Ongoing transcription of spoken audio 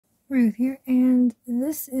Ruth here, and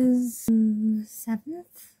this is the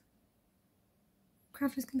 7th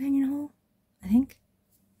Crafter's Companion haul, I think.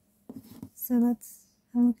 So let's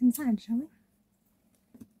have a look inside, shall we?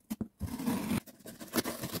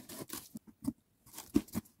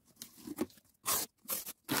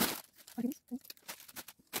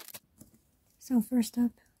 So first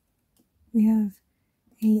up, we have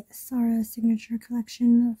a Sarah Signature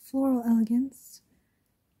Collection Floral Elegance,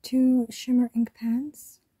 2 shimmer ink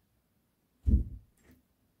pads.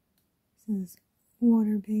 This is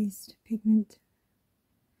water-based pigment.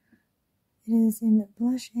 It is in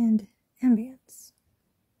blush and ambience.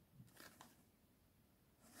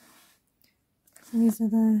 So these are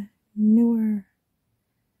the newer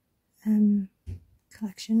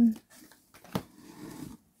collection.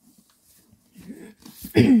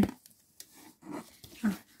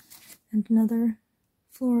 And another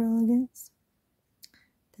Floral Elegance.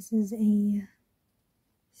 This is a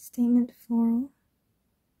statement floral.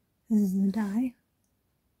 This is the die.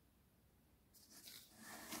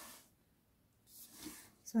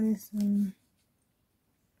 So I guess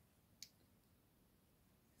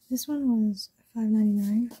this one was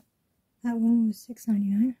 $5.99. That one was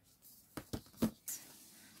 $6.99.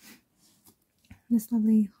 This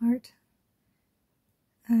lovely heart,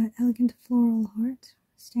 elegant floral heart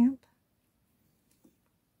stamp,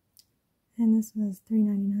 and this was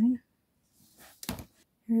 $3.99.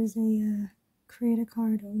 Here's a create a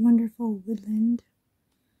card, Wonderful Woodland,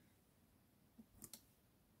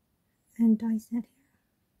 and die set here.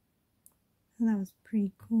 So that was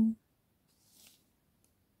pretty cool.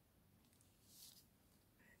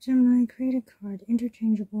 Gemini, create a card,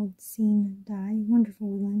 interchangeable scene die, Wonderful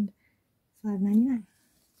Woodland, $5.99.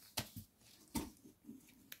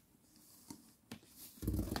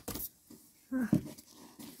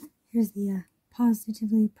 Here's the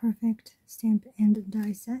Positively Perfect stamp and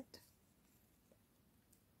die set.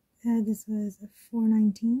 This was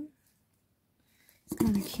 $4.19. It's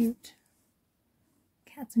kind of cute.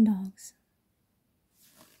 Cats and dogs.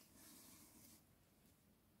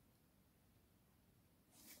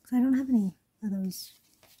 Because I don't have any of those.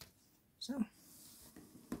 So.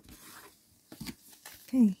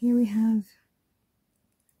 Okay, here we have,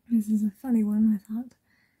 this is a funny one, I thought.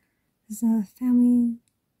 This is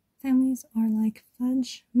families are like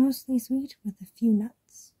fudge, mostly sweet with a few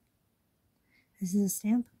nuts. This is a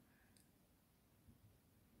stamp.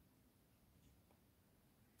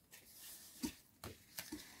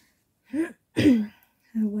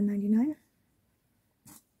 $1.99.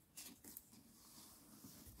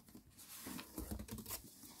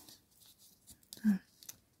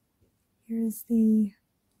 Here's the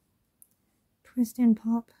Twist and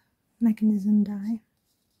Pop mechanism die.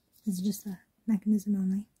 This is just a mechanism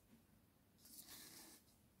only.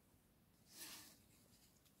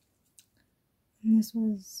 And this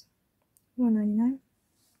was $1.99.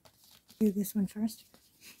 Do this one first.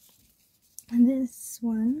 And this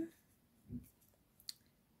one,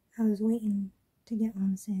 I was waiting to get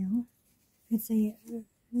on sale. It's a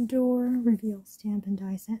door reveal stamp and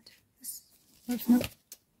die set. Oops, no.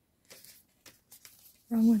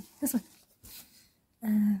 Wrong one. This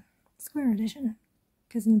one. Square edition.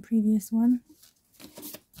 Because in the previous one,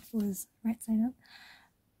 was right side up,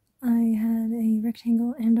 I had a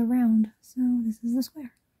rectangle and a round, so this is the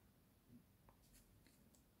square.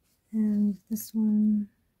 And this one,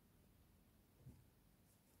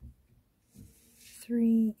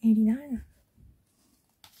 $3.89.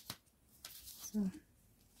 So,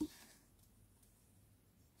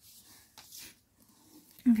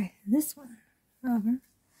 okay, this one, however,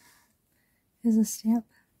 is a stamp.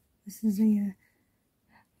 This is a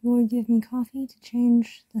Lord, give me coffee to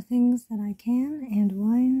change the things that I can, and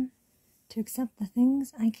wine to accept the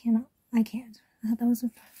things I cannot. I can't. I thought that was a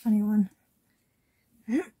funny one.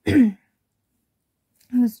 It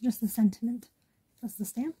was just the sentiment. That's the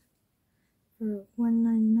stamp for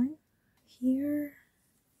 $1.99. Here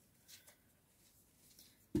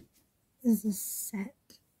is a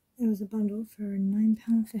set. It was a bundle for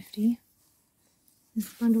 £9.50.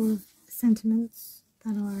 This bundle of sentiments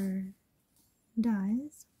that are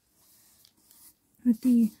dies with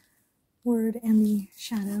the word and the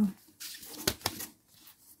shadow.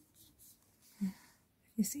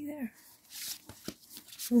 You see there.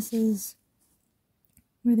 So this is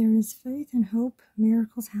where there is faith and hope,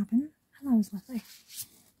 miracles happen. I thought it was lovely.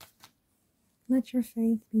 Let your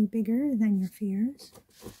faith be bigger than your fears.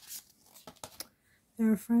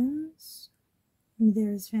 There are friends,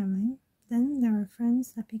 there is family. Then there are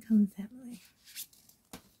friends that become family.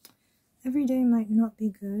 Every day might not be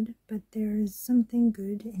good, but there is something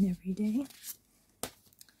good in every day.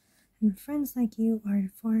 and friends like you are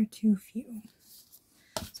far too few.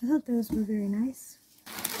 So I thought those were very nice.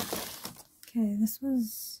 Okay, this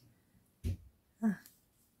was, I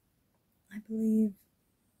believe,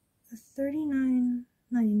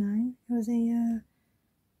 $39.99. It was a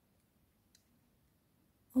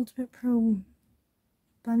Ultimate Pro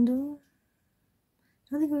bundle. I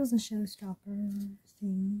don't think it was a showstopper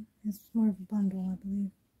thing. It's more of a bundle, I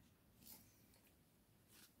believe.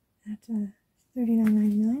 At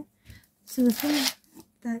 $39.99. So the thing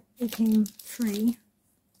that became free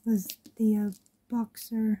was the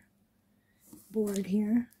boxer board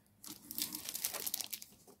here.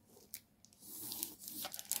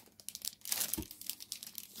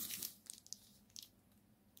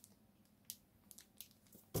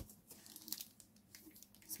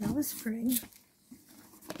 So that was free.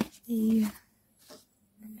 The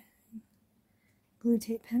glue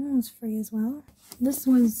tape pen was free as well. This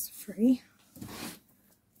was free.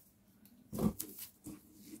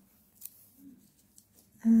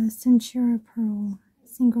 Centura Pearl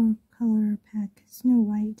single color pack, Snow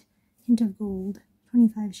White, hint of gold,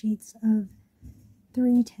 25 sheets of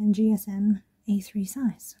 310 GSM A3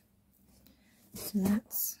 size. So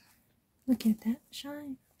that's, look at that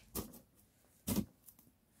shine. I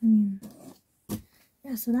mean,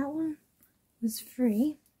 yeah, so that one was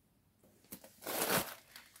free.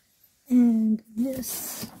 And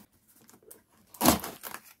this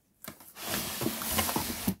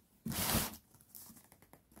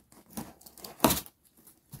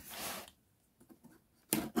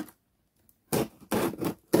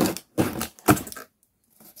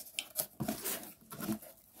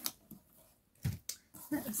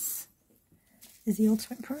is the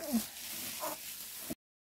Ultimate Pearl.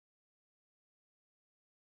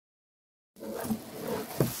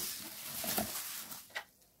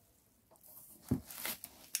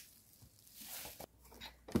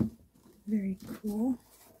 Very cool.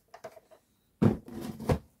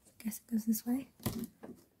 Guess it goes this way.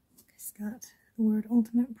 It's got the word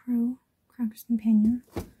Ultimate Pro, Crafter's Companion,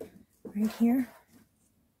 right here.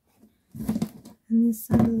 And this,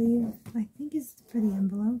 I believe, I think is for the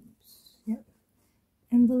envelopes. Yep.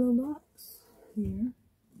 Envelope box here.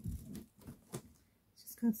 It's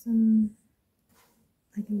just got some,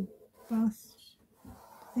 like, embossed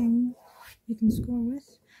thing you can score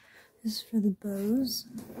with. This is for the bows.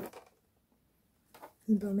 For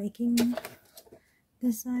the bow making.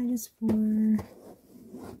 This side is for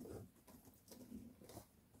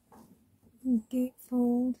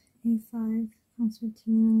gatefold A5,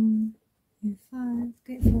 concertina A5,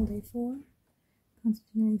 gatefold A4,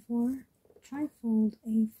 concertina A4, trifold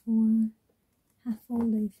A4,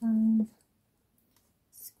 half-fold A5,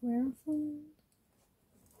 square fold,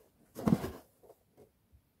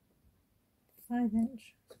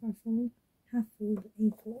 5-inch square fold, half-fold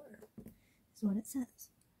A4 is what it says.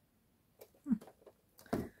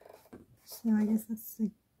 So I guess that's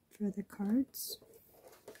like for the cards.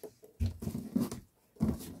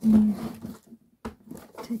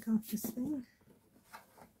 Take off this thing.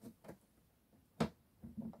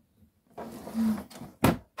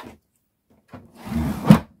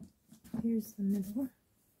 Here's the middle.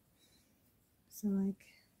 So like,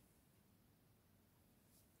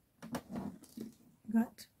 you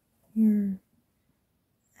got your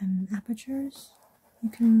apertures. You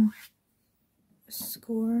can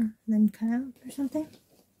score, then cut out or something.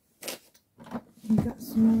 You've got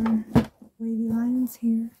some more wavy lines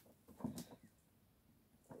here.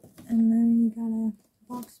 And then you got a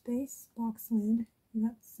box base, box lid. You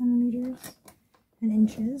got centimeters and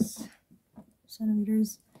inches.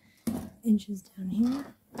 Centimeters, inches down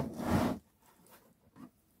here.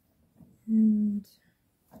 And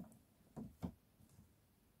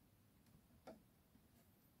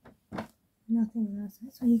nothing on that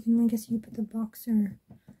side. So you can, I guess you put the boxer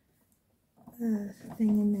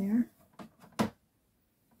thing in there.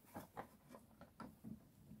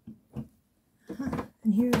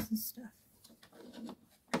 And here's the stuff.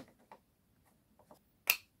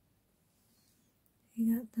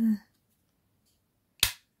 You got the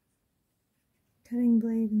cutting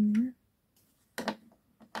blade in there.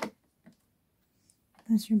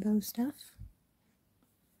 That's your bow stuff.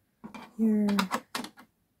 Your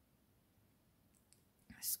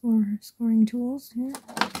scoring tools here.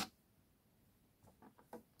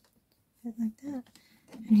 Fit like that.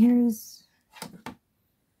 And here's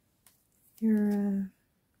your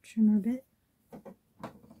trimmer bit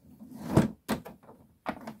that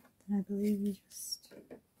I believe you just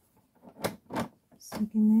stick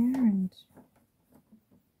in there and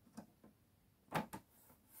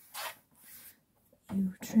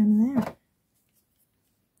you trim there.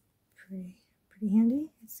 Pretty handy.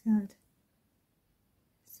 It's It's got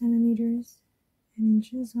centimeters and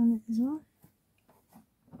inches on it as well.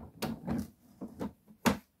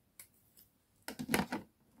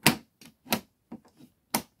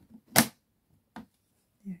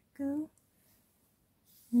 There we go.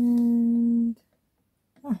 And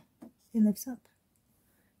oh, it lifts up.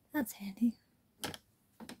 That's handy.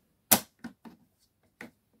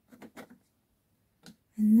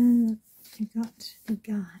 And then we got the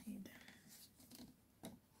guide.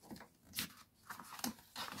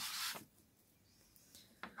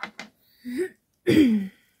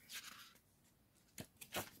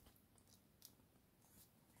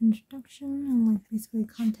 Introduction and like basically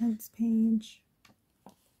contents page.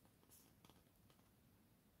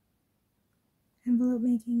 Envelope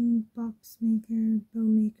making, box maker, bow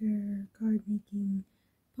maker, card making,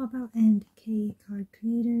 pop out and K card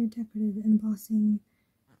creator, decorative embossing,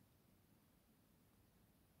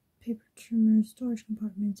 paper trimmer, storage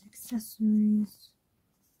compartments, accessories.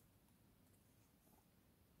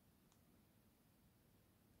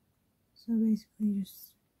 So basically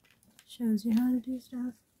just shows you how to do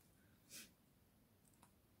stuff.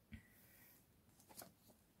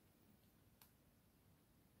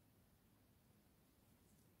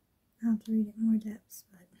 I'll have to read it more depths,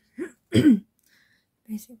 but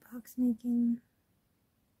basic box making.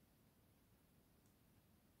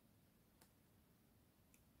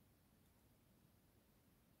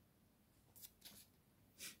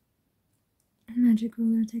 Magic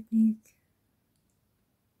ruler technique.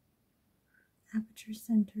 Aperture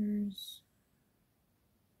centers.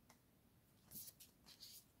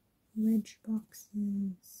 Wedge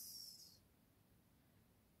boxes.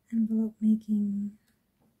 Envelope making.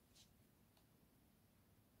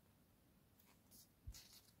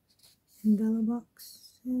 Envelope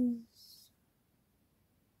boxes.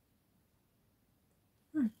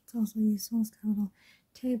 It's also useful. It's got a little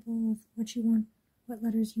table of what you want, what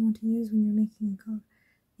letters you want to use when you're making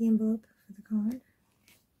the envelope for the card.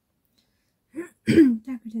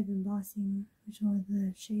 Decorative embossing, which are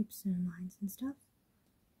the shapes and lines and stuff.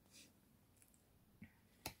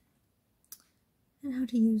 And how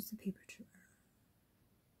to use the paper trimmer.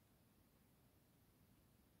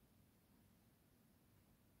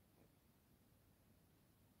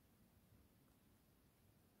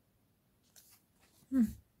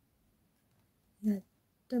 Got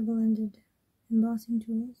double-ended embossing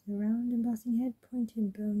tools, the round embossing head,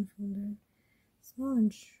 pointed bone folder, small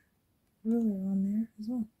inch ruler on there as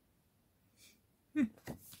well.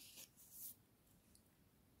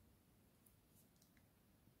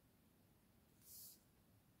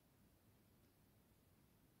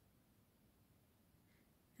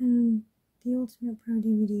 And the Ultimate Pro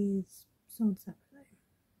DVD is sold separately.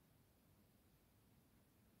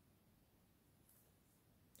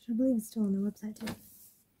 I believe it's still on the website too.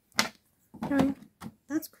 Alright,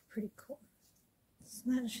 that's pretty cool. So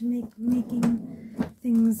that should make making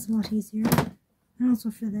things a lot easier. And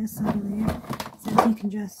also for this, I believe, so you can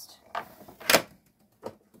just,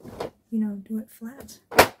 you know, do it flat.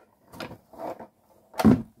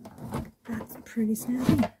 That's pretty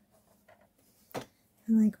snappy.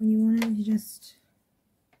 And like when you want it, you just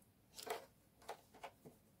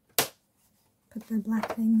put the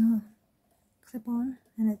black thing clip on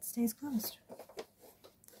and it stays closed.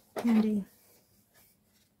 Handy.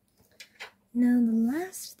 Now the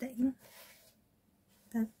last thing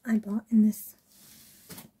that I bought in this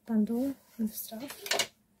bundle of stuff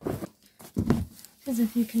is,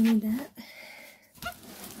 if you can read that,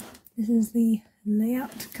 this is the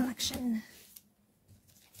layout collection.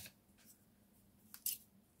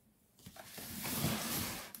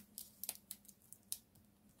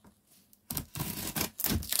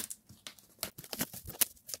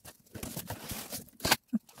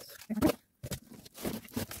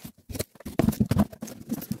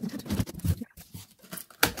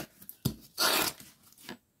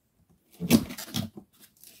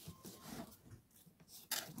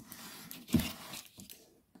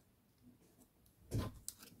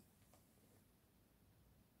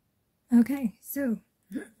 Okay, so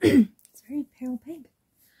it's very pale pink.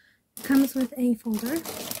 It comes with a folder.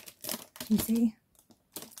 You see,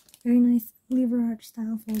 very nice lever arch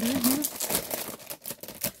style folder here.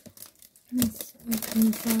 Let's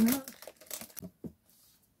open that up.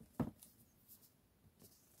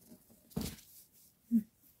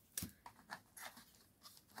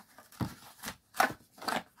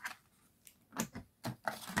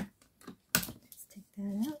 Let's take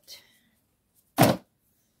that out.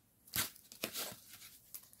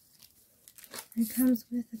 It comes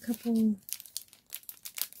with a couple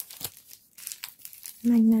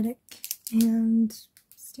magnetic and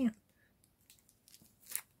stamp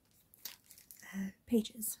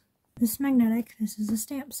pages. This is magnetic. This is the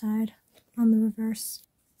stamp side on the reverse.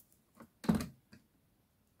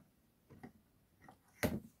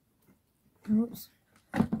 Oops.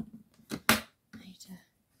 I need to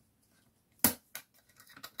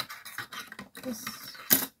put this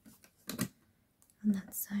on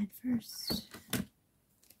that side first.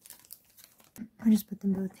 I'll just put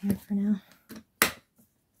them both here for now.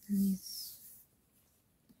 And these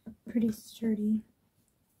pretty sturdy.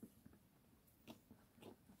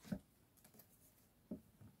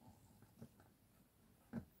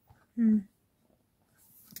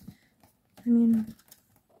 I mean,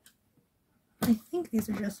 I think these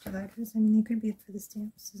are just dividers. I mean, they could be for the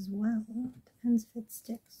stamps as well. Depends if it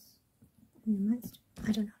sticks. I mean, it might stick.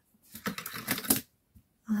 I don't know.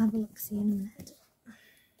 I'll have a look-see in a minute.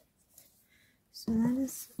 So that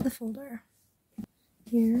is the folder.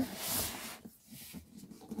 Here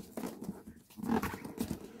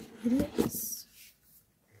it is.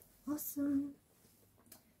 Awesome.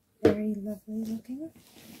 Very lovely looking.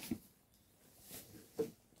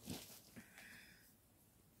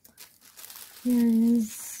 Here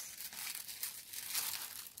is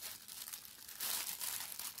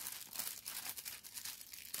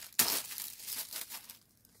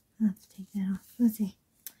I'll have to take that off. Let's see.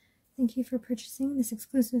 Thank you for purchasing this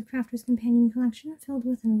exclusive Crafter's Companion collection filled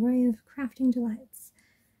with an array of crafting delights.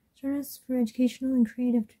 Join us for educational and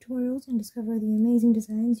creative tutorials and discover the amazing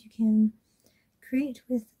designs you can create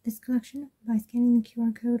with this collection by scanning the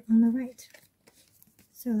QR code on the right.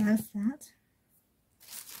 So that's that.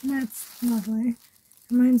 That's lovely.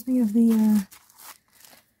 Reminds me of the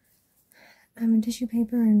tissue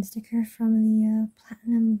paper and sticker from the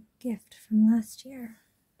platinum gift from last year.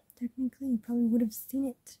 Technically, you probably would have seen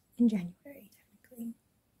it in January, technically.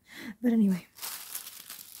 But anyway.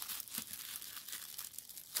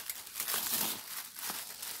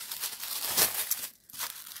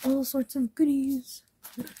 All sorts of goodies.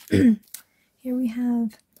 Here we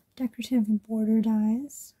have decorative border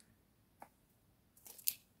dies.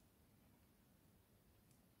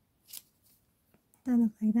 That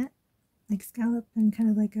look like that. Like scallop and kind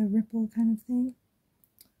of like a ripple kind of thing.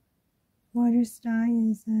 Largest die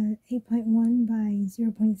is 8.1 by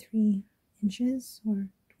 0.3 inches or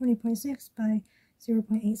 20.6 by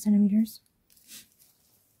 0.8 centimeters.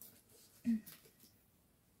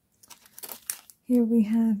 Here we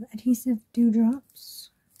have adhesive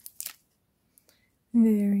dewdrops.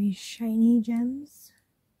 Very shiny gems.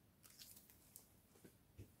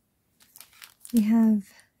 We have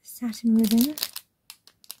satin ribbon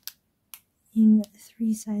in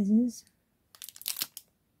 3 sizes.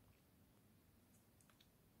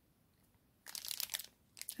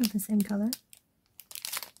 Of the same color.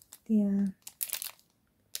 The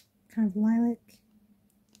kind of lilac,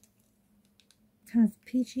 kind of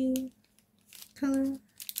peachy color. Not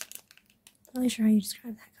really sure how you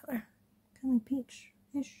describe that color. Kind of like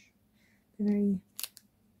peach-ish. Very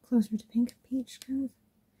closer to pink peach kind of.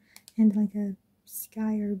 And like a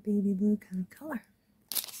sky or baby blue kind of color.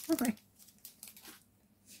 Lovely.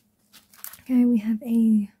 Okay, we have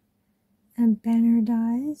a banner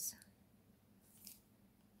dies.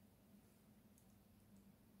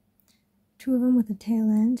 2 of them with a tail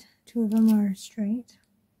end. 2 of them are straight.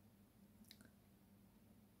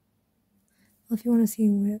 Well, if you want to see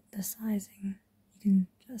what the sizing, you can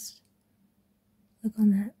just look on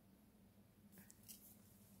that.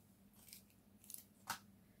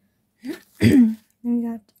 Then we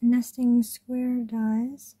got nesting square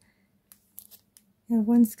dies. We have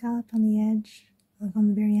 1 scallop on the edge, like on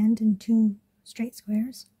the very end, and 2 straight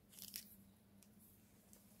squares.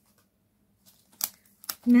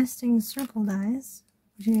 Nesting circle dies,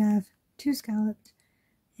 which we have 2 scalloped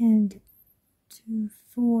and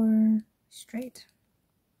 4 straight.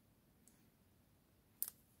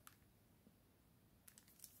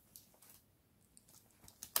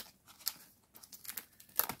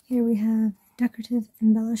 Here we have decorative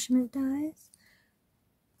embellishment dies.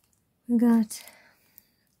 We've got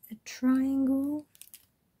a triangle.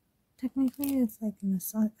 Technically, it's like an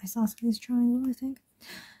isosceles triangle, I think.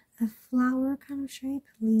 A flower kind of shape,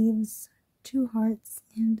 leaves, 2 hearts,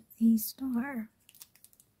 and a star.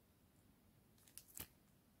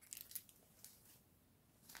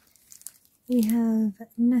 We have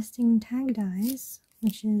nesting tag dies,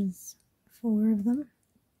 which is 4 of them.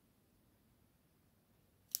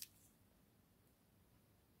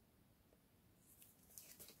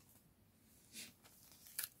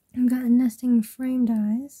 We've got nesting frame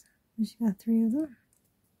dies, which got 3 of them.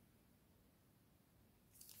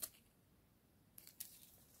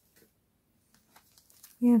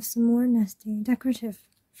 We have some more nesting, decorative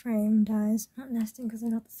frame dies. Not nesting because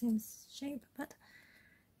they're not the same shape, but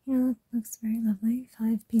Yeah, that looks very lovely.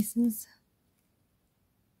 5 pieces.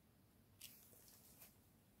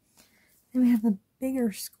 Then we have a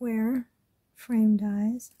bigger square frame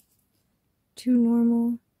dies. 2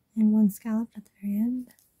 normal and 1 scalloped at the very end.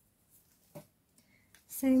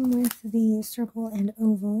 Same with the circle and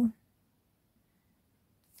oval.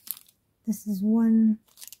 This is 1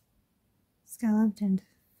 scalloped and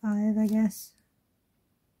 5, I guess,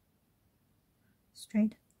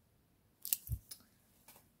 straight.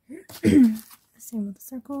 Same with the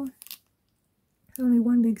circle. Only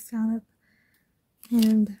 1 big scallop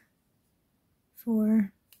and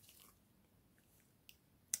 4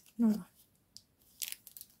 normal.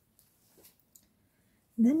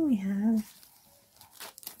 Then we have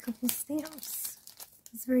a couple stamps.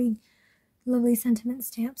 It's a very lovely sentiment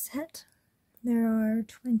stamp set. There are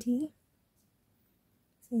 20.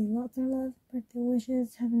 See, lots of love, birthday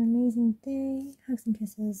wishes, have an amazing day, hugs and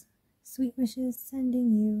kisses, sweet wishes,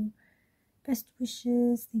 sending you, best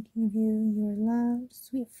wishes, thinking of you, you are loved,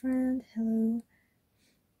 sweet friend, hello,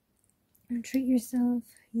 treat yourself,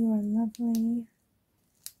 you are lovely,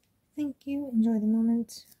 thank you, enjoy the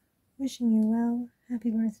moment, wishing you well,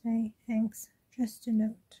 happy birthday, thanks, just a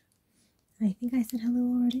note. And I think I said hello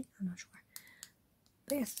already, I'm not sure.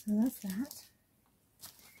 But yes, so that's that.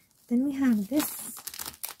 Then we have this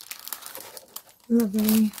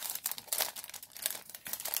lovely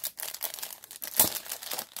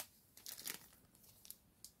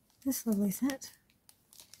set.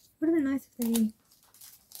 Would have been nice if they,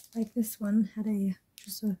 like this one, had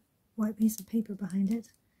just a white piece of paper behind it,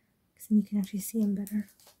 because then you can actually see them better.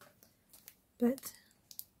 But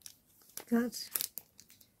got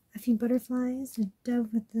a few butterflies, a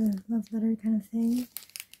dove with the love letter kind of thing,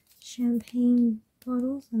 champagne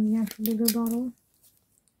bottles and the actual bigger bottle,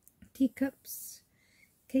 teacups,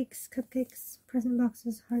 cakes, cupcakes, present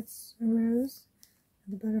boxes, hearts, a rose,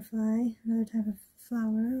 the butterfly, another type of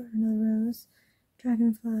flower, another rose,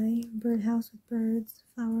 dragonfly, birdhouse with birds,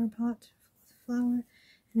 flower pot with flower,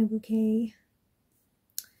 and a bouquet,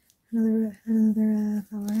 another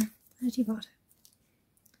flower, and a teapot.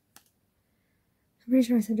 I'm pretty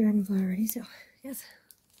sure I said dragonfly already, so yes,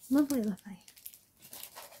 lovely, lovely.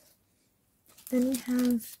 Then we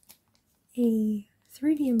have a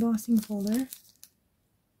 3D embossing folder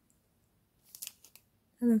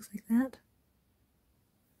that looks like that,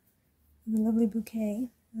 with a lovely bouquet,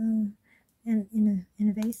 and in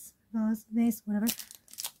a vase, whatever.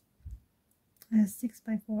 6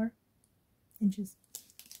 by 4 inches.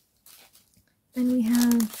 Then we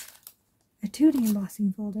have a 2D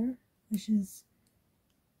embossing folder, which is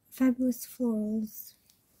Fabulous Florals.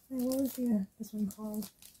 What was this one called?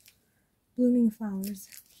 Blooming Flowers,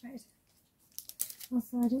 right.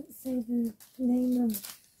 Also, I didn't say the name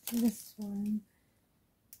of this one.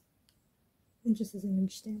 It just says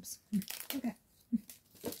image stamps. Okay.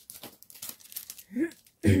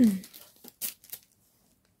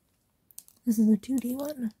 This is a 2D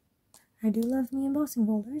one. I do love me embossing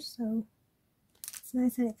folders, so it's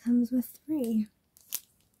nice that it comes with 3.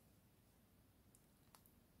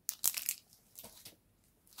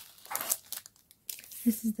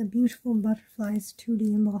 This is the Beautiful Butterflies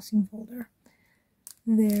 2D embossing folder.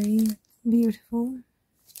 Very beautiful.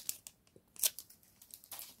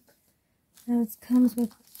 Now it comes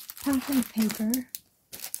with patterned paper,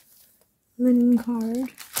 linen card,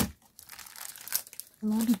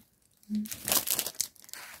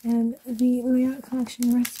 and the Layout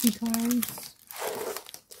Collection recipe cards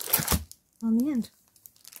on the end.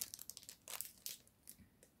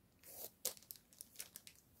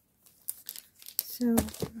 So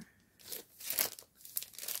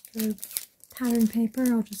the pattern paper,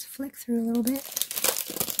 I'll just flick through a little bit.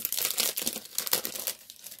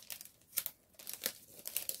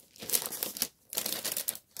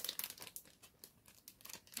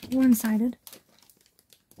 One-sided.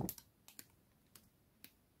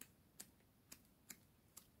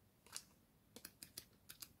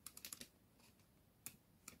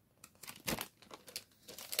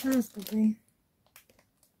 That's lovely.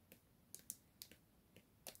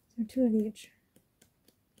 So 2 of each.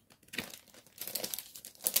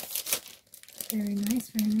 Very nice,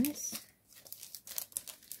 very nice.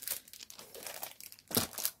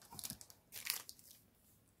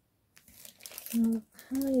 So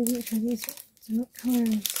how many of each are these? So what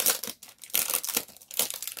colors?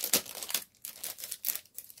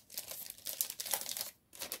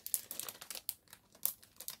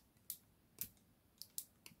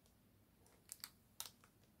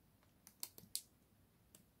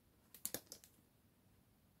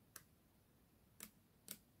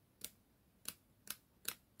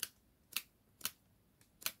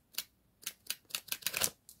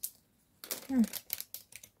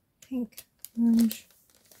 Pink, orange.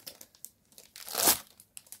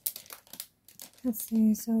 Let's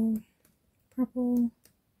see, so purple,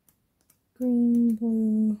 green,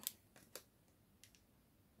 blue.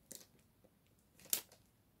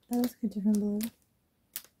 That looks like a different blue.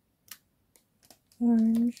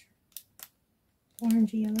 Orange,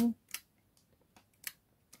 orange, yellow,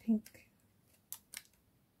 pink,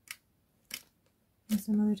 and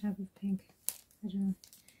some other type of pink. I don't know.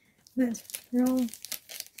 But they're all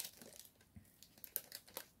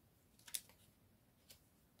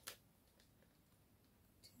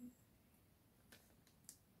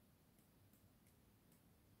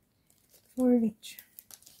four of each.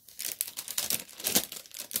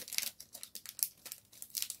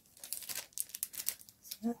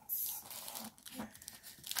 So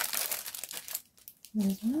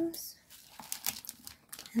there's those.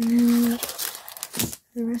 And then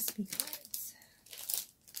the recipe cards.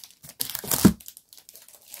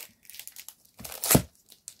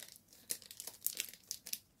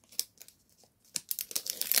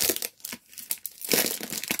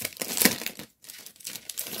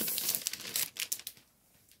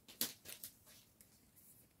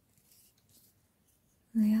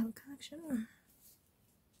 Layout collection.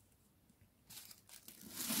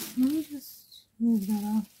 Let me just move that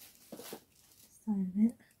off the side of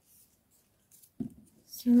it.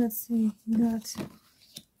 So let's see, we got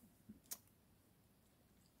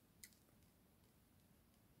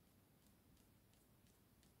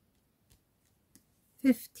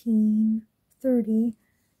 $15, $30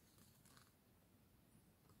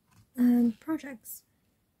 projects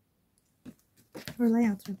or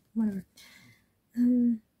layouts or whatever.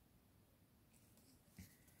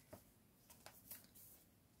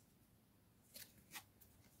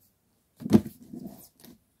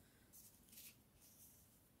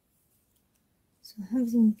 So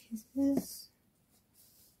hugs and kisses.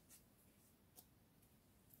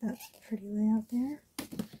 That's a pretty layout there.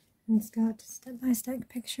 And it's got step-by-step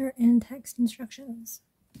picture and text instructions.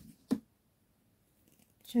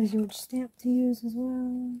 Shows you which stamp to use as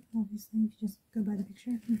well. Obviously, you just go by the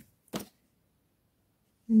picture.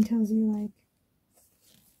 And tells you, like,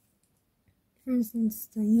 for instance,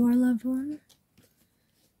 the You Are Loved One.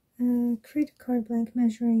 Create a card blank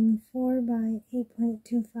measuring 4 by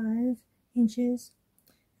 8.25 inches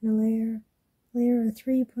and a layer a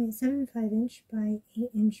 3.75 inch by 8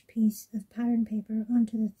 inch piece of pattern paper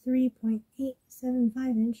onto the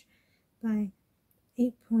 3.875 inch by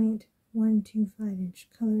 8.125 inch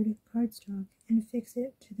colored cardstock and affix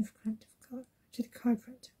it to the card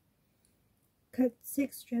front. Cut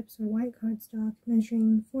 6 strips of white cardstock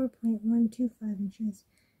measuring 4.125 inches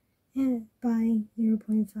by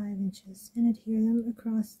 0.5 inches and adhere them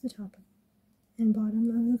across the top and bottom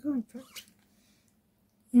of the card front.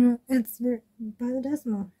 You know, it's by the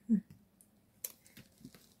decimal.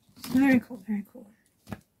 So very cool, very cool.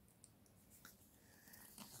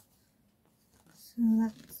 So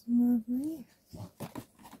that's lovely.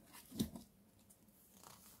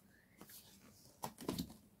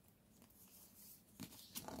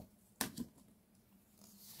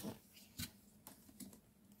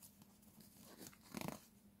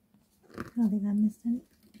 I don't think I missed any,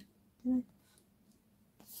 did I?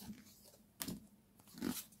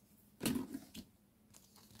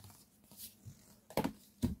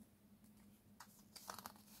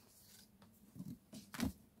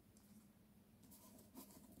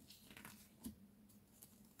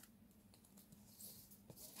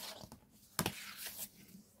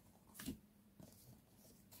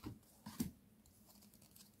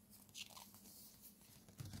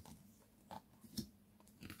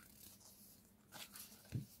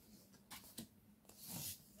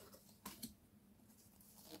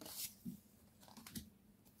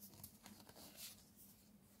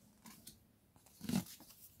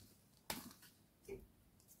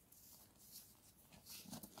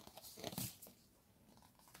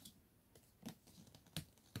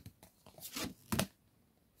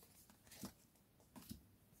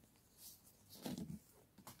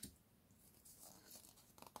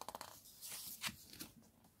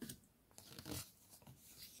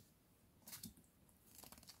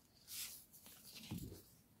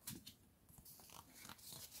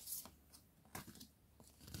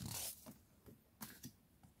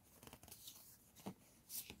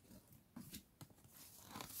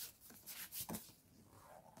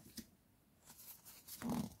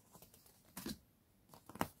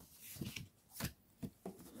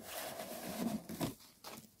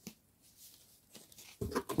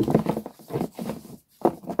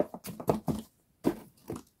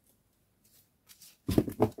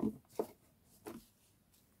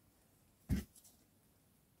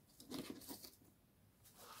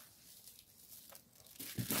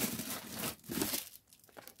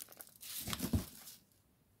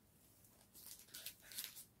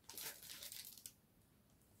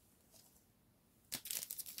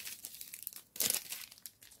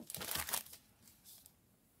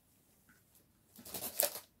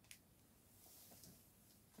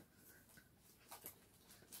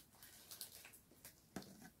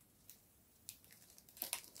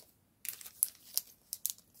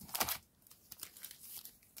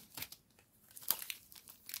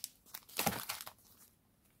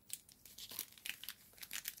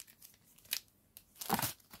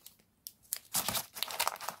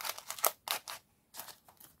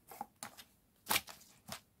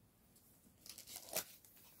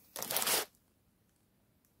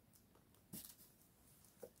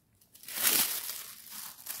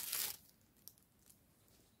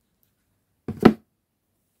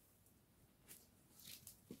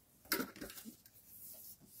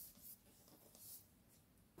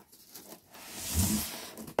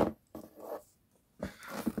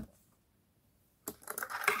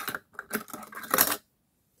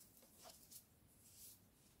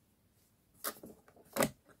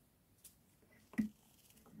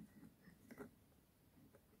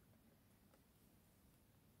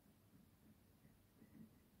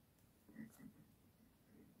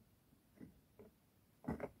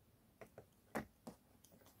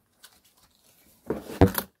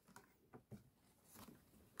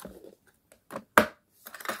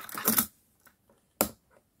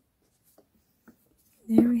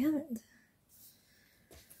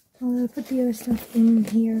 put the other stuff in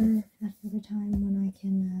here at another time when I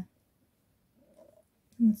can,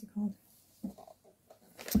 what's it called?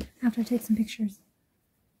 After I take some pictures.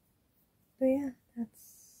 But yeah,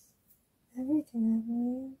 that's everything, I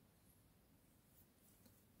believe.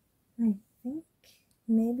 I think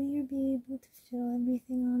maybe you'll be able to fit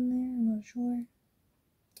everything on there, I'm not sure.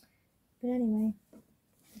 But anyway,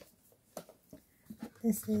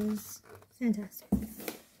 this is fantastic.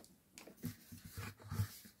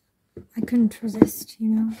 I couldn't resist, you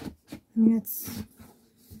know? I mean,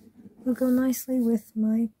 will go nicely with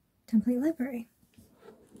my template library.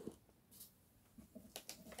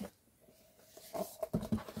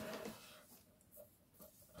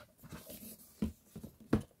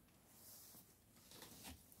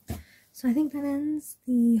 So I think that ends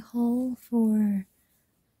the haul for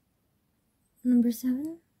number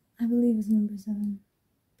 7. I believe it's number 7.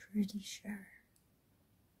 Pretty sure.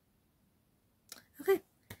 Okay,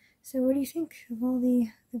 so what do you think of all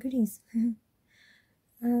the goodies?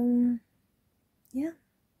 Yeah.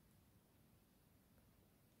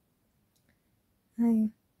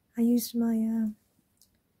 I used my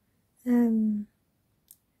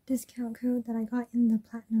discount code that I got in the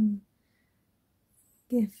platinum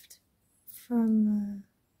gift from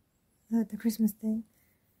the Christmas thing.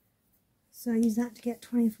 So I used that to get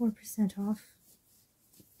 24% off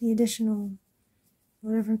the additional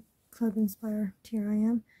whatever Club Inspire tier I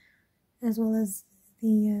am, as well as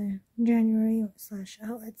the January /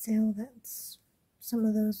 outlet sale that's some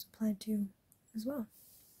of those applied to as well.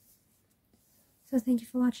 So thank you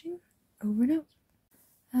for watching. Over and out.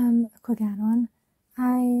 A quick add-on.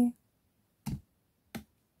 I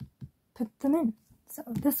put them in. So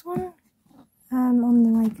this one, on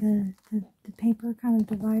the paper kind of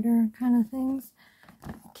divider kind of things,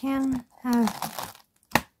 can have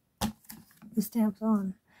the stamps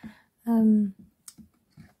on.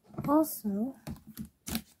 Also,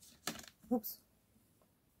 whoops.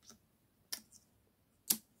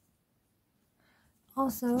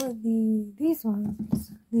 Also, these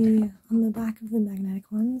ones, on the back of the magnetic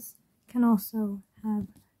ones, can also have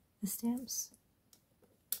the stamps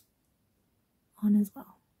on as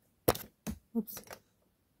well. Whoops.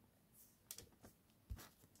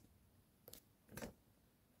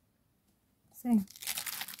 Same.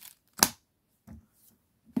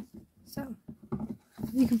 So,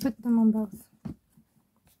 you can put them on both.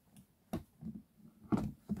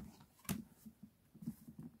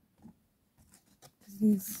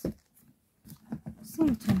 These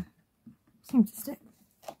seem to stick.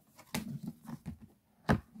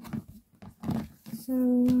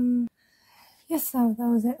 So yes, that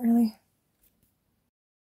was it really.